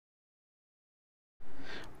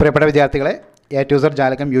പ്രിയപ്പെട്ട വിദ്യാർത്ഥികളെ, A to Z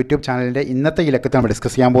ജാലകം യൂട്യൂബ് ചാനലിൻ്റെ ഇന്നത്തെ ഈ ലക്കത്തിൽ നമ്മൾ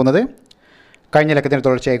ഡിസ്കസ് ചെയ്യാൻ പോകുന്നത് കഴിഞ്ഞ ലക്കത്തിന്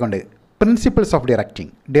തുടർച്ചയായിക്കൊണ്ട് പ്രിൻസിപ്പിൾസ് ഓഫ്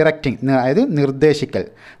ഡിറക്റ്റിംഗ് അതായത്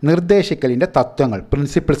നിർദ്ദേശിക്കലിൻ്റെ തത്വങ്ങൾ,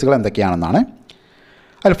 പ്രിൻസിപ്പിൾസുകൾ എന്തൊക്കെയാണെന്നാണ്.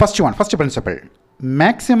 അതിൽ first principle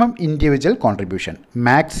maximum individual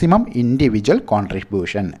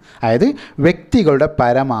contribution, അതായത് വ്യക്തികളുടെ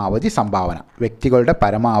പരമാവധി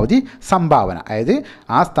സംഭാവന, അതായത്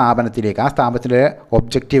ആ സ്ഥാപനത്തിലെ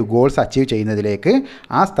ഒബ്ജക്റ്റീവ് ഗോൾസ് അച്ചീവ് ചെയ്യുന്നതിലേക്ക്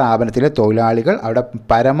ആ സ്ഥാപനത്തിലെ തൊഴിലാളികൾ അവിടെ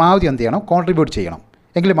പരമാവധി എന്ത് ചെയ്യണം, കോൺട്രിബ്യൂട്ട് ചെയ്യണം.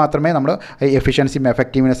 എങ്കിൽ മാത്രമേ നമ്മൾ എഫിഷ്യൻസിയും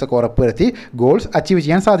എഫക്റ്റീവ്നെസ്സൊക്കെ ഉറപ്പുവരുത്തി ഗോൾസ് അച്ചീവ്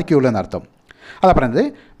ചെയ്യാൻ സാധിക്കുകയുള്ളൂ എന്നർത്ഥം. അതാ പറയുന്നത്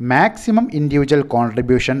maximum individual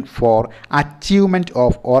contribution four achievement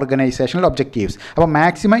of organisational objectives. അപ്പോൾ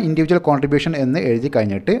മാക്സിമം ഇൻഡിവിജ്വൽ കോൺട്രിബ്യൂഷൻ എന്ന് എഴുതി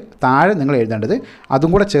കഴിഞ്ഞിട്ട് താഴെ നിങ്ങൾ എഴുതേണ്ടത് അതും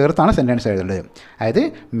കൂടെ ചേർത്താണ് സെൻറ്റൻസ് എഴുതേണ്ടത്. അതായത്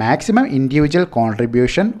maximum individual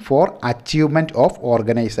contribution four achievement of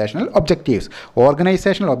organisational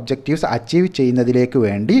objectives achieve ചെയ്യുന്നതിലേക്ക്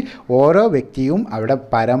വേണ്ടി ഓരോ വ്യക്തിയും അവിടെ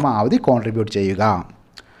പരമാവധി കോൺട്രിബ്യൂട്ട് ചെയ്യുക.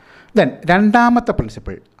 ദെൻ രണ്ടാമത്തെ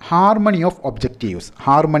പ്രിൻസിപ്പിൾ ഹാർമണി ഓഫ് ഒബ്ജക്റ്റീവ്സ്,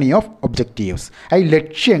 അത്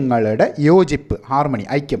ലക്ഷ്യങ്ങളുടെ യോജിപ്പ്,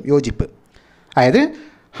 യോജിപ്പ്. അതായത്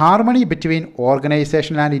harmony between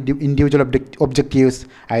organisation and individual objectives.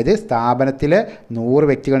 അതായത് സ്ഥാപനത്തിലെ 100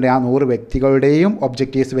 വ്യക്തികളുടെ ആ 100 വ്യക്തികളുടെയും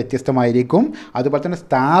ഒബ്ജക്റ്റീവ്സ് വ്യത്യസ്തമായിരിക്കും. അതുപോലെ തന്നെ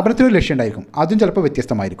സ്ഥാപനത്തിനൊരു ലക്ഷ്യം ഉണ്ടായിരിക്കും, അതും ചിലപ്പോൾ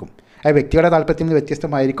വ്യത്യസ്തമായിരിക്കും. അത് വ്യക്തികളുടെ താല്പര്യത്തിൽ നിന്ന്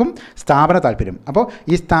വ്യത്യസ്തമായിരിക്കും സ്ഥാപന താല്പര്യം. അപ്പോൾ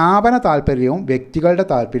ഈ സ്ഥാപന താല്പര്യവും വ്യക്തികളുടെ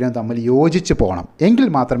താല്പര്യവും തമ്മിൽ യോജിച്ച് പോകണം. എങ്കിൽ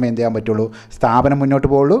മാത്രമേ എന്ത് ചെയ്യാൻ പറ്റുള്ളൂ, സ്ഥാപനം മുന്നോട്ട്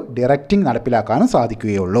പോകുള്ളൂ, ഡിറക്റ്റിംഗ് നടപ്പിലാക്കാനും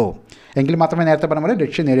സാധിക്കുകയുള്ളൂ. എങ്കിൽ മാത്രമേ നേരത്തെ പറഞ്ഞ പോലെ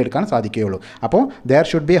ലക്ഷ്യം നേടിയെടുക്കാൻ സാധിക്കുകയുള്ളൂ. അപ്പോൾ there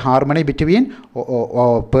should be harmony between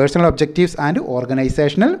personal objectives and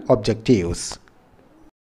organisational objectives.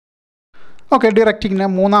 Okay, ഡിറക്റ്റിങ്ങിൻ്റെ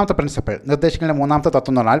മൂന്നാമത്തെ പ്രിൻസിപ്പിൾ, നിർദ്ദേശിക്കുന്ന മൂന്നാമത്തെ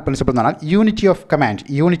തത്വം എന്ന് പറഞ്ഞാൽ പ്രിൻസിപ്പിൾ എന്ന് പറഞ്ഞാൽ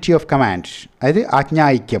യൂണിറ്റി ഓഫ് കമാൻഡ്, അതായത്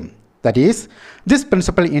ആജ്ഞായിക്യം. That is, this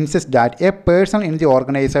principle insists that a person in the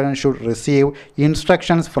organization should receive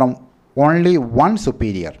instructions from only one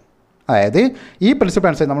superior. അതായത് ഈ പ്രിൻസിപ്പിൾ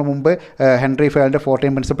അനുസരിച്ച് നമ്മൾ മുമ്പ് ഹെൻറി ഫെയറിൻ്റെ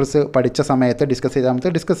 14 പ്രിൻസിപ്പിൾസ് പഠിച്ച സമയത്ത്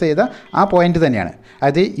ഡിസ്കസ് ചെയ്ത ആ പോയിന്റ് തന്നെയാണ്.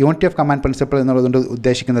 അതായത് യൂണിറ്റി ഓഫ് കമാൻഡ് പ്രിൻസിപ്പിൾ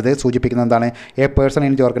എന്നുള്ളതുകൊണ്ട് സൂചിപ്പിക്കുന്നത് എന്താണ്, A person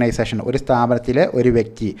in the organisation, ഒരു സ്ഥാപനത്തിലെ ഒരു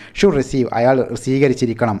വ്യക്തി ഷുഡ് റിസീവ്, അയാൾ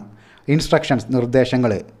സ്വീകരിച്ചിരിക്കണം ഇൻസ്ട്രക്ഷൻസ്,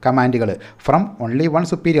 നിർദ്ദേശങ്ങൾ, കമാൻഡുകൾ ഫ്രം വൺ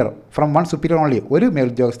സുപ്പീരിയർ ഓൺലി, ഒരു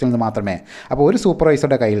മേലുദ്യോഗസ്ഥനിൽ നിന്ന് മാത്രമേ. അപ്പോൾ ഒരു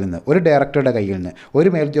സൂപ്പർവൈസറുടെ കയ്യിൽ നിന്ന്, ഒരു ഡയറക്ടറുടെ കയ്യിൽ നിന്ന്, ഒരു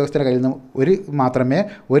മേലുദ്യോഗസ്ഥരുടെ കയ്യിൽ നിന്ന് മാത്രമേ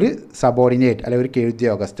ഒരു സബോർഡിനേറ്റ് അല്ലെങ്കിൽ ഒരു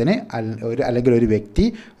കീഴുദ്യോഗസ്ഥന് അല്ലെങ്കിൽ ഒരു വ്യക്തി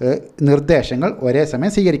നിർദ്ദേശങ്ങൾ ഒരേ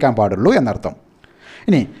സമയം സ്വീകരിക്കാൻ പാടുള്ളൂ എന്നർത്ഥം.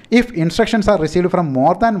 ഇനി if instructions R received from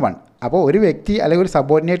more than one, അപ്പോൾ ഒരു വ്യക്തി അല്ലെങ്കിൽ ഒരു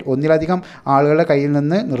സബോർഡിനേറ്റ് ഒന്നിലധികം ആളുകളുടെ കയ്യിൽ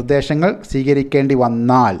നിന്ന് നിർദ്ദേശങ്ങൾ സ്വീകരിക്കേണ്ടി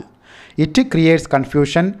വന്നാൽ it creates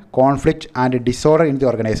confusion, conflict and disorder in the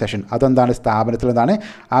organisation. അതെന്താണ്, സ്ഥാപനത്തിൽ എന്താണ്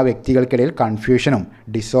ആ വ്യക്തികൾക്കിടയിൽ കൺഫ്യൂഷനും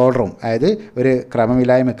ഡിസോർഡറും, അതായത് ഒരു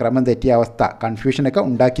ക്രമം തെറ്റിയ അവസ്ഥ, കൺഫ്യൂഷനൊക്കെ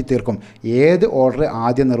ഉണ്ടാക്കി തീർക്കും. ഏത് ഓർഡർ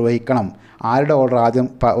ആദ്യം നിർവഹിക്കണം, ആരുടെ ഓർഡർ ആദ്യം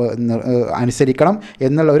അനുസരിക്കണം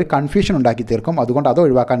എന്നുള്ള ഒരു കൺഫ്യൂഷൻ ഉണ്ടാക്കി തീർക്കും. അതുകൊണ്ട് അത്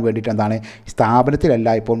ഒഴിവാക്കാൻ വേണ്ടിയിട്ട് എന്താണ്,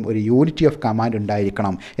 സ്ഥാപനത്തിലെല്ലാം ഇപ്പോൾ ഒരു യൂണിറ്റി ഓഫ് കമാൻഡ്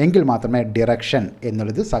ഉണ്ടായിരിക്കണം. എങ്കിൽ മാത്രമേ ഡിറക്ഷൻ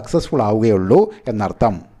എന്നുള്ളത് സക്സസ്ഫുൾ ആവുകയുള്ളൂ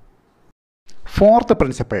എന്നർത്ഥം. Fourth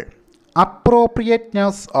principle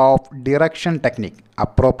appropriateness of direction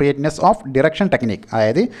technique,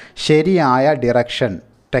 അതായത് ശരിയായ ഡിറക്ഷൻ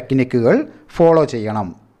ടെക്നിക്കുകൾ ഫോളോ ചെയ്യണം,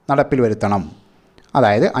 നടപ്പിൽ വരുത്തണം.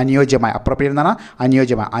 അതായത് അനുയോജ്യമായ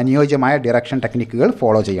ഡിറക്ഷൻ ടെക്നിക്കുകൾ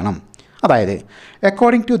ഫോളോ ചെയ്യണം. അതായത്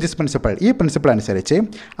അക്കോർഡിംഗ് ടു ദിസ് പ്രിൻസിപ്പിൾ, ഈ പ്രിൻസിപ്പിൾ അനുസരിച്ച്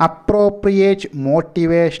appropriate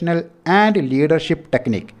motivational and leadership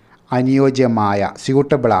technique,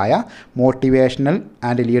 സ്യൂട്ടബിളായ motivational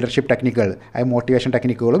and leadership ടെക്നിക്കുകൾ, മോട്ടിവേഷൻ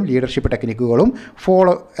ടെക്നിക്കുകളും ലീഡർഷിപ്പ് ടെക്നിക്കുകളും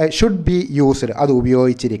ഷുഡ് ബി യൂസ്ഡ്, അത്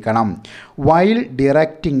ഉപയോഗിച്ചിരിക്കണം. വൈൽ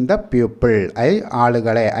ഡിറക്റ്റിംഗ് ദ പീപ്പിൾ,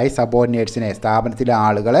 ആളുകളെ, സബോർഡിനേറ്റ്സിനെ, സ്ഥാപനത്തിലെ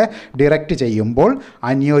ആളുകളെ ഡിറക്റ്റ് ചെയ്യുമ്പോൾ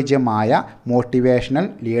അനുയോജ്യമായ മോട്ടിവേഷണൽ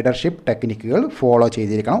ലീഡർഷിപ്പ് ടെക്നിക്കുകൾ ഫോളോ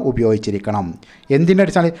ചെയ്തിരിക്കണം, ഉപയോഗിച്ചിരിക്കണം. എന്തിൻ്റെ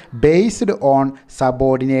അടിസ്ഥാനത്തിൽ, based on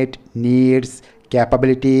subordinate needs,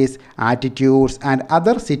 capabilities, attitudes and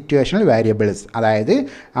other situational variables. അതായത്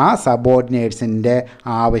ആ സബോർഡിനേറ്റ്സിൻ്റെ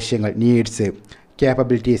ആവശ്യങ്ങൾ, നീഡ്സ്,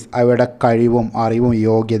 കേപ്പബിലിറ്റീസ്, അവരുടെ കഴിവും അറിവും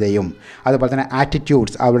യോഗ്യതയും, അതുപോലെ തന്നെ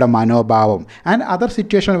ആറ്റിറ്റ്യൂഡ്സ്, അവരുടെ മനോഭാവം, ആൻഡ് അതർ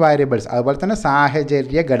സിറ്റുവേഷണൽ വേരിയബിൾസ്, അതുപോലെ തന്നെ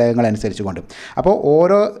സാഹചര്യ ഘടകങ്ങൾ അനുസരിച്ചുകൊണ്ട്. അപ്പോൾ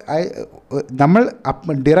നമ്മൾ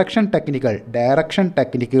ഡയറക്ഷൻ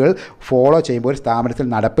ടെക്നിക്കുകൾ ഫോളോ ചെയ്യുമ്പോൾ ഒരു സ്ഥാപനത്തിൽ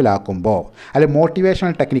നടപ്പിലാക്കുമ്പോൾ, അല്ലെങ്കിൽ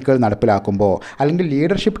മോട്ടിവേഷണൽ ടെക്നിക്കുകൾ നടപ്പിലാക്കുമ്പോൾ, അല്ലെങ്കിൽ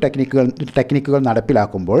ലീഡർഷിപ്പ് ടെക്നിക്കുകൾ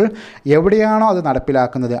നടപ്പിലാക്കുമ്പോൾ എവിടെയാണോ അത്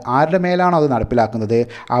നടപ്പിലാക്കുന്നത്, ആരുടെ മേലാണോ അത് നടപ്പിലാക്കുന്നത്,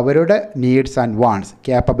 അവരുടെ needs and wants,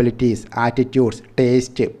 capabilities, attitudes,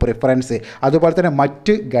 taste, preference, അതുപോലെ തന്നെ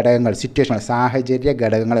മറ്റ് ഘടകങ്ങൾ, സിറ്റുവേഷനുകൾ, സാഹചര്യ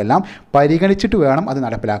ഘടകങ്ങളെല്ലാം പരിഗണിച്ചിട്ട് വേണം അത്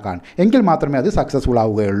നടപ്പിലാക്കാൻ. എങ്കിൽ മാത്രമേ അത് സക്സസ്ഫുൾ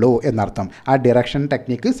ആവുകയുള്ളൂ എന്നർത്ഥം. ആ ഡിറക്ഷൻ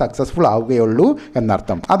ടെക്നിക്ക് സക്സസ്ഫുൾ ആവുകയുള്ളൂ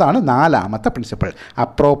എന്നർത്ഥം. അതാണ് 4ാമത്തെ principle,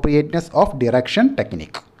 appropriateness of direction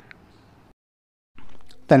technique.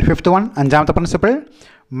 Then 5th one, 5ാമത്തെ principle,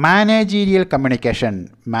 managerial communication,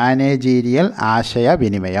 managerial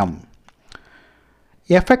ആശയവിനിമയം.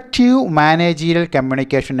 Effective managerial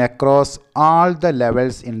communication across all the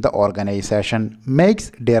levels in the organization makes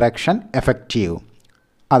direction effective.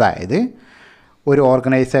 അതായത് ഒരു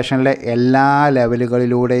ഓർഗനൈസേഷനിലെ എല്ലാ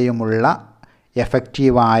ലെവലുകളിലൂടെയുമുള്ള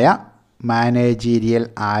എഫക്റ്റീവായ മാനേജീരിയൽ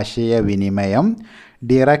ആശയവിനിമയം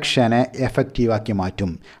ഡിറക്ഷനെ എഫക്റ്റീവാക്കി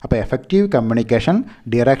മാറ്റും. അപ്പോൾ എഫക്റ്റീവ് കമ്മ്യൂണിക്കേഷൻ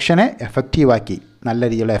ഡിറക്ഷനെ എഫക്റ്റീവാക്കി, നല്ല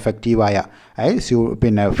രീതിയിലുള്ള എഫക്റ്റീവായ,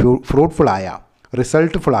 ഫ്രൂട്ട്ഫുള്ളായ,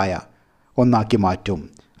 റിസൾട്ട്ഫുള്ളായ ഒന്നാക്കി മാറ്റും.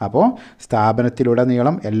 അപ്പോൾ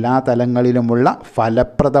സ്ഥാപനത്തിലുടനീളം എല്ലാ തലങ്ങളിലുമുള്ള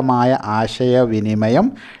ഫലപ്രദമായ ആശയവിനിമയം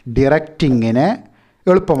ഡിറക്റ്റിങ്ങിനെ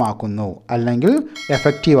എളുപ്പമാക്കുന്നു, അല്ലെങ്കിൽ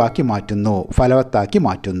എഫക്റ്റീവാക്കി മാറ്റുന്നു, ഫലവത്താക്കി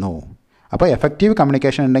മാറ്റുന്നു. അപ്പോൾ എഫക്റ്റീവ്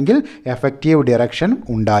കമ്മ്യൂണിക്കേഷൻ ഉണ്ടെങ്കിൽ എഫക്റ്റീവ് ഡിറക്ഷൻ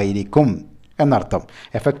ഉണ്ടായിരിക്കും എന്നർത്ഥം.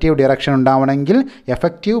 എഫക്റ്റീവ് ഡിറക്ഷൻ ഉണ്ടാവണമെങ്കിൽ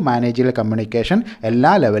എഫക്റ്റീവ് മാനേജറിയൽ കമ്മ്യൂണിക്കേഷൻ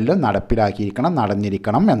എല്ലാ ലെവലിലും നടപ്പിലാക്കിയിരിക്കണം,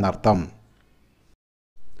 നടന്നിരിക്കണം എന്നർത്ഥം.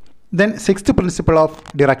 Then 6th principle of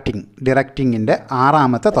ഡിറക്റ്റിങ്ങിൻ്റെ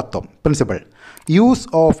 6ാമത്തെ തത്വം, principle, use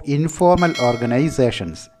of informal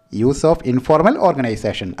organisations. Use of informal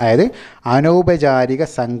organisation, അതായത് അനൗപചാരിക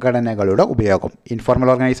സംഘടനകളുടെ ഉപയോഗം.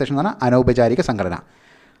 ഇൻഫോർമൽ ഓർഗനൈസേഷൻ എന്ന് പറഞ്ഞാൽ അനൗപചാരിക സംഘടന,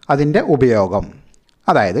 അതിൻ്റെ ഉപയോഗം.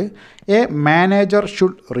 അതായത് A manager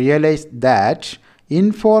should realise that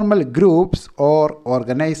informal groups or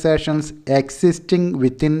organizations existing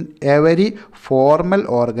within every formal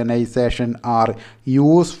organization are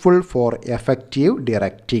useful for effective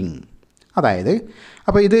directing. അതായത്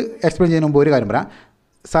അപ്പോൾ ഇത് എക്സ്പ്ലെയിൻ ചെയ്യുന്ന മുമ്പ് ഒരു കാര്യം പറയാം.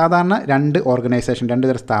 സാധാരണ 2 ഓർഗനൈസേഷൻ, 2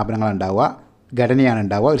 തരം സ്ഥാപനങ്ങളുണ്ടാവുക, ഘടനയാണ്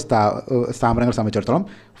ഉണ്ടാവുക ഒരു സ്ഥാപനങ്ങളെ സംബന്ധിച്ചിടത്തോളം,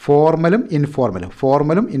 ഫോർമലും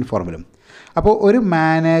ഇൻഫോർമലും. അപ്പോൾ ഒരു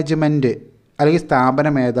മാനേജ്മെൻറ്റ് അല്ലെങ്കിൽ സ്ഥാപന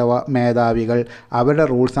മേധാവികൾ അവരുടെ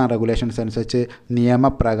റൂൾസ് ആൻഡ് റെഗുലേഷൻസ് അനുസരിച്ച്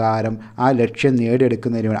നിയമപ്രകാരം ആ ലക്ഷ്യം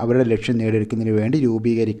അവരുടെ ലക്ഷ്യം നേടിയെടുക്കുന്നതിന് വേണ്ടി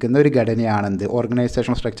രൂപീകരിക്കുന്ന ഒരു ഘടനയാണെന്ത്,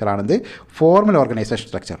 ഓർഗനൈസേഷൻ സ്ട്രക്ചറാണെന്ത്, ഫോർമൽ ഓർഗനൈസേഷൻ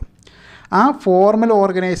സ്ട്രക്ചർ. ആ ഫോർമൽ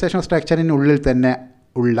ഓർഗനൈസേഷൻ സ്ട്രക്ചറിനുള്ളിൽ തന്നെ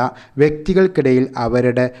ഉള്ള വ്യക്തികൾക്കിടയിൽ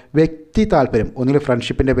അവരുടെ വ്യക്തി താല്പര്യം, ഒന്നുകിൽ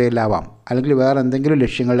ഫ്രണ്ട്ഷിപ്പിൻ്റെ പേരിലാവാം, അല്ലെങ്കിൽ വേറെ എന്തെങ്കിലും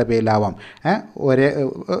ലക്ഷ്യങ്ങളുടെ പേരിലാവാം,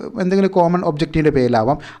 എന്തെങ്കിലും കോമൺ ഒബ്ജക്റ്റീവിൻ്റെ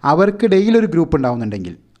പേരിലാവാം, അവർക്കിടയിൽ ഒരു ഗ്രൂപ്പ്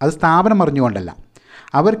ഉണ്ടാവുന്നുണ്ടെങ്കിൽ, അത് സ്ഥാപനം അറിഞ്ഞുകൊണ്ടല്ല,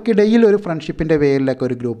 അവർക്കിടയിൽ ഒരു ഫ്രണ്ട്ഷിപ്പിൻ്റെ പേരിലൊക്കെ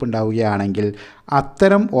ഒരു ഗ്രൂപ്പ് ഉണ്ടാവുകയാണെങ്കിൽ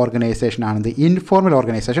അത്തരം ഓർഗനൈസേഷനാണിത് ഇൻഫോർമൽ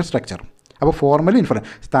ഓർഗനൈസേഷൻ സ്ട്രക്ചർ. അപ്പോൾ ഫോർമൽ, ഇൻഫോർമൽ,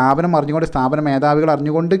 സ്ഥാപനം അറിഞ്ഞുകൊണ്ട്, സ്ഥാപന മേധാവികൾ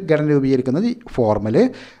അറിഞ്ഞുകൊണ്ട് ഘടന രൂപീകരിക്കുന്നത് ഫോർമൽ,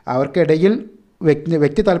 അവർക്കിടയിൽ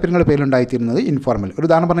വ്യക്തി താല്പര്യങ്ങളുടെ പേരിലുണ്ടായിത്തീരുന്നത് ഇൻഫോർമൽ. ഒരു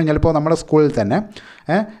ഉദാഹരണം പറഞ്ഞു കഴിഞ്ഞാൽ, ഇപ്പോൾ നമ്മുടെ സ്കൂളിൽ തന്നെ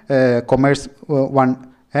കൊമേഴ്സ് 1,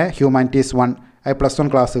 ഹ്യൂമാനിറ്റീസ് 1, +1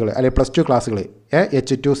 ക്ലാസ്സുകൾ അല്ലെങ്കിൽ +2 ക്ലാസ്സുകൾ,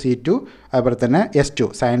 H2, C2, അതുപോലെ തന്നെ S2,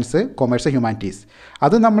 സയൻസ്, കൊമേഴ്സ്, ഹ്യൂമാനിറ്റീസ്,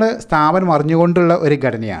 അത് നമ്മൾ സ്ഥാപനം അറിഞ്ഞുകൊണ്ടുള്ള ഒരു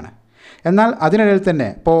ഘടനയാണ്. എന്നാൽ അതിനിടയിൽ തന്നെ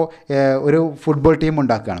ഇപ്പോൾ ഒരു ഫുട്ബോൾ ടീം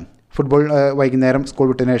ഉണ്ടാക്കുകയാണ്. വൈകുന്നേരം സ്കൂൾ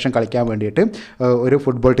വിട്ടതിന് ശേഷം കളിക്കാൻ വേണ്ടിയിട്ട് ഒരു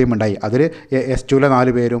ഫുട്ബോൾ ടീം ഉണ്ടായി. അതിൽ S2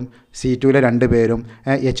 4 പേരും, C2 2 പേരും,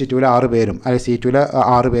 H2 6 പേരും, അല്ലെങ്കിൽ C2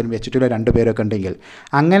 6 പേരും, H2 2 പേരൊക്കെ ഉണ്ടെങ്കിൽ,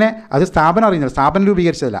 അങ്ങനെ അത് സ്ഥാപനം അറിയുന്നില്ല, സ്ഥാപനം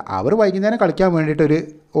രൂപീകരിച്ചതല്ല, അവർ വൈകുന്നേരം കളിക്കാൻ വേണ്ടിയിട്ട് ഒരു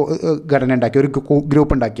ഘടന ഉണ്ടാക്കി, ഒരു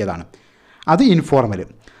ഗ്രൂപ്പ് ഉണ്ടാക്കിയതാണ്. അത് ഇൻഫോർമൽ.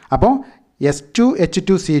 അപ്പോൾ S2,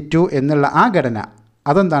 H2, C2 എന്നുള്ള ആ ഘടന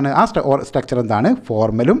അതെന്താണ്, ആ സ്ട്രക്ചർ എന്താണ്,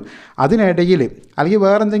 ഫോർമലും. അതിനിടയിൽ അല്ലെങ്കിൽ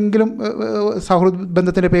വേറെ എന്തെങ്കിലും സൗഹൃദ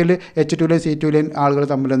ബന്ധത്തിൻ്റെ പേരിൽ H2 C2 ആളുകൾ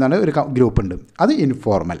തമ്മിൽ എന്താണ് ഒരു ഗ്രൂപ്പ് ഉണ്ട്, അത്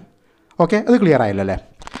ഇൻഫോർമൽ. ഓക്കെ, അത് ക്ലിയർ ആയല്ലോ അല്ലേ?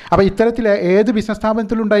 അപ്പോൾ ഇത്തരത്തിൽ ഏത് ബിസിനസ്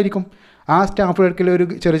സ്ഥാപനത്തിലും ഉണ്ടായിരിക്കും ആ സ്റ്റാഫുകൾക്കിൽ ഒരു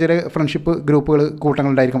ചെറിയ ഫ്രണ്ട്ഷിപ്പ് ഗ്രൂപ്പുകൾ,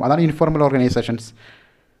 കൂട്ടങ്ങളുണ്ടായിരിക്കും. അതാണ് ഇൻഫോർമൽ ഓർഗനൈസേഷൻസ്.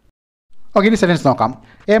 ഓക്കെ, ഇനി സെൻറ്റൻസ് നോക്കാം.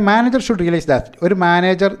 A manager should realise that, ഒരു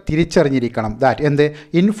മാനേജർ തിരിച്ചറിഞ്ഞിരിക്കണം ദാറ്റ് എന്ത്,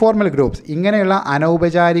 ഇൻഫോർമൽ ഗ്രൂപ്പ്സ്, ഇങ്ങനെയുള്ള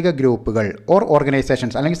അനൗപചാരിക ഗ്രൂപ്പുകൾ ഓർ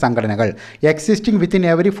ഓർഗനൈസേഷൻസ് അല്ലെങ്കിൽ സംഘടനകൾ existing within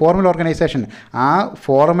every formal organisation, ആ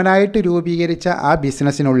ഫോർമലായിട്ട് രൂപീകരിച്ച ആ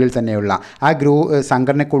ബിസിനസ്സിനുള്ളിൽ തന്നെയുള്ള ആ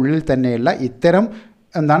സംഘടനയ്ക്കുള്ളിൽ തന്നെയുള്ള ഇത്തരം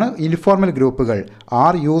എന്താണ് ഇൻഫോർമൽ ഗ്രൂപ്പുകൾ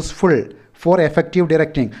R useful for effective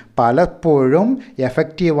directing. പലപ്പോഴും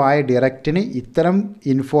എഫക്റ്റീവായ ഡിറക്റ്റിന് ഇത്തരം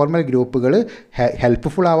ഇൻഫോർമൽ ഗ്രൂപ്പുകൾ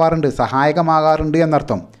ഹെൽപ്ഫുൾ ആവാറുണ്ട്, സഹായകമാകാറുണ്ട്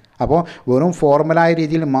എന്നർത്ഥം. അപ്പോൾ വെറും ഫോർമലായ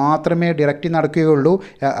രീതിയിൽ മാത്രമേ ഡിറക്റ്റിംഗ് നടക്കുകയുള്ളൂ,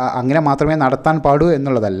 അങ്ങനെ മാത്രമേ നടത്താൻ പാടൂ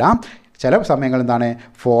എന്നുള്ളതല്ല. ചില സമയങ്ങളിൽ എന്താണ്,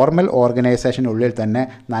 ഫോർമൽ ഓർഗനൈസേഷനുള്ളിൽ തന്നെ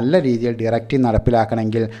നല്ല രീതിയിൽ ഡിറക്റ്റിംഗ്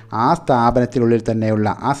നടപ്പിലാക്കണമെങ്കിൽ ആ സ്ഥാപനത്തിനുള്ളിൽ തന്നെയുള്ള,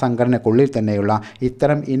 ആ സംഘടനയ്ക്കുള്ളിൽ തന്നെയുള്ള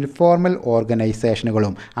ഇത്തരം ഇൻഫോർമൽ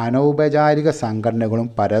ഓർഗനൈസേഷനുകളും അനൗപചാരിക സംഘടനകളും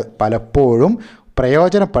പലപ്പോഴും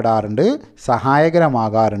പ്രയോജനപ്പെടാറുണ്ട്,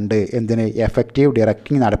 സഹായകരമാകാറുണ്ട്. എന്തിന്, എഫക്റ്റീവ്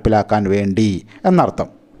ഡിറക്റ്റിംഗ് നടപ്പിലാക്കാൻ വേണ്ടി എന്നർത്ഥം.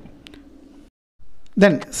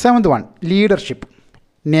 ദെൻ 7th വൺ ലീഡർഷിപ്പ്,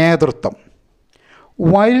 നേതൃത്വം.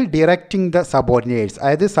 വൈൽ ഡിറക്റ്റിംഗ് ദ സബോർഡിനേറ്റ്സ്,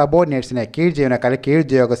 അതായത് സബോർഡിനേറ്റ്സിനെ കീഴ് ജീവനക്കാരെ കീഴ്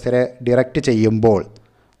ഉദ്യോഗസ്ഥരെ ഡിറക്റ്റ് ചെയ്യുമ്പോൾ,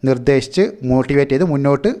 നിർദ്ദേശിച്ച് മോട്ടിവേറ്റ് ചെയ്ത്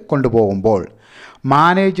മുന്നോട്ട് കൊണ്ടുപോകുമ്പോൾ,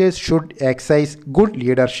 managers should excise good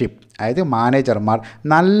leadership, അതായത് മാനേജർമാർ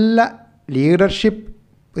നല്ല ലീഡർഷിപ്പ്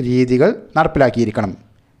രീതികൾ നടപ്പിലാക്കിയിരിക്കണം,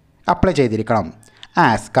 അപ്ലൈ ചെയ്തിരിക്കണം.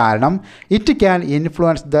 ആസ്, കാരണം it can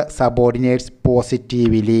influence the subordinates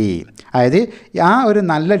positively, അതായത് ആ ഒരു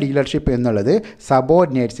നല്ല ലീഡർഷിപ്പ് എന്നുള്ളത്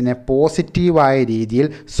സബോർഡിനേറ്റ്സിനെ പോസിറ്റീവായ രീതിയിൽ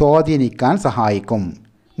സ്വാധീനിക്കാൻ സഹായിക്കും,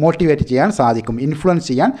 മോട്ടിവേറ്റ് ചെയ്യാൻ സാധിക്കും, ഇൻഫ്ലുവൻസ്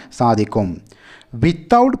ചെയ്യാൻ സാധിക്കും.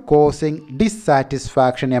 വിത്തൗട്ട് കോസിങ്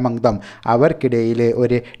ഡിസ്സാറ്റിസ്ഫാക്ഷൻ എമംഗ് ദം, അവർക്കിടയിൽ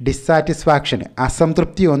ഒരു ഡിസ്സാറ്റിസ്ഫാക്ഷൻ,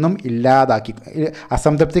 അസംതൃപ്തിയൊന്നും ഇല്ലാതാക്കി,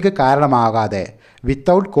 അസംതൃപ്തിക്ക് കാരണമാകാതെ,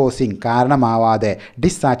 വിത്തൗട്ട് കോസിങ് കാരണമാവാതെ,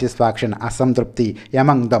 ഡിസ്സാറ്റിസ്ഫാക്ഷൻ അസംതൃപ്തി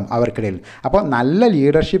എമംഗ് ദം അവർക്കിടയിൽ. അപ്പോൾ നല്ല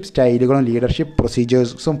ലീഡർഷിപ്പ് സ്റ്റൈലുകളും ലീഡർഷിപ്പ്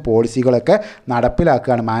പ്രൊസീജിയേഴ്സും പോളിസികളൊക്കെ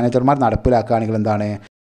നടപ്പിലാക്കുകയാണ് മാനേജർമാർ നടപ്പിലാക്കുകയാണെങ്കിൽ എന്താണ്,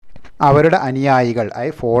 അവരുടെ അനുയായികൾ,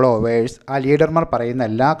 ഫോളോവേഴ്സ്, ആ ലീഡർമാർ പറയുന്ന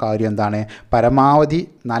എല്ലാ കാര്യവും എന്താണ്, പരമാവധി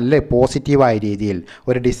നല്ല പോസിറ്റീവായ രീതിയിൽ,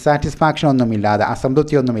 ഒരു ഡിസ്സാറ്റിസ്ഫാക്ഷൻ ഒന്നുമില്ലാതെ,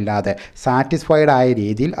 അസംതൃപ്തിയൊന്നുമില്ലാതെ, സാറ്റിസ്ഫൈഡ് ആയ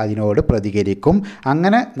രീതിയിൽ അതിനോട് പ്രതികരിക്കും.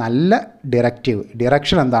 അങ്ങനെ നല്ല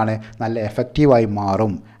ഡിറക്ഷൻ എന്താണ്, നല്ല എഫക്റ്റീവായി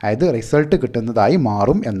മാറും, അതായത് റിസൾട്ട് കിട്ടുന്നതായി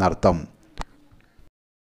മാറും എന്നർത്ഥം.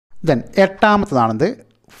 ദെൻ 8ാമത്തതാണത്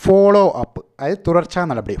ഫോളോ അപ്പ്, അതായത് തുടർച്ചാ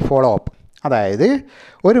നടപടി, ഫോളോ അപ്പ്. അതായത്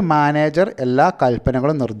ഒരു മാനേജർ എല്ലാ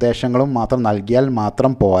കൽപ്പനകളും നിർദ്ദേശങ്ങളും മാത്രം നൽകിയാൽ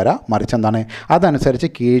മാത്രം പോരാ, മറിച്ച് എന്താണ്, അതനുസരിച്ച്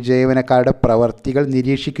കീഴ് ജീവനക്കാരുടെ പ്രവൃത്തികൾ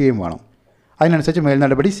നിരീക്ഷിക്കുകയും വേണം, അതിനനുസരിച്ച്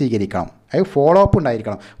മേൽനടപടി സ്വീകരിക്കണം. അത് ഫോളോ അപ്പ്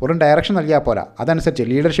ഉണ്ടായിരിക്കണം. ഒരു ഡയറക്ഷൻ നൽകിയാൽ പോരാ, അതനുസരിച്ച്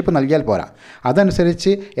ലീഡർഷിപ്പ് നൽകിയാൽ പോരാ,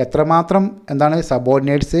 അതനുസരിച്ച് എത്രമാത്രം എന്താണ്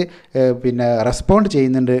സബോർഡിനേറ്റ്സ് റെസ്പോണ്ട്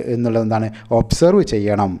ചെയ്യുന്നുണ്ട് എന്നുള്ളത് എന്താണ് ഒബ്സർവ്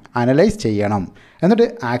ചെയ്യണം, അനലൈസ് ചെയ്യണം, എന്നിട്ട്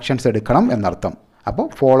ആക്ഷൻസ് എടുക്കണം എന്നർത്ഥം. അപ്പോൾ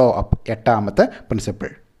ഫോളോ അപ്പ് 8ാമത്തെ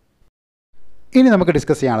പ്രിൻസിപ്പിൾ. ഇനി നമുക്ക്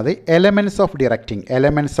ഡിസ്കസ് ചെയ്യാനുള്ളത് എലമെൻറ്റ്സ് ഓഫ്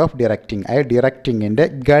ഡിറക്റ്റിംഗ്, അതായത് ഡിറക്റ്റിങ്ങിൻ്റെ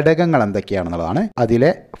ഘടകങ്ങൾ എന്തൊക്കെയാണെന്നുള്ളതാണ്.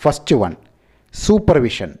 അതിലെ ഫസ്റ്റ് വൺ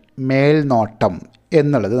സൂപ്പർവിഷൻ, മേൽനോട്ടം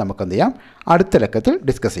എന്നുള്ളത് നമുക്ക് എന്ത് ചെയ്യാം, അടുത്ത ലക്കത്തിൽ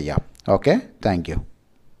ഡിസ്കസ് ചെയ്യാം. Okay, thank you.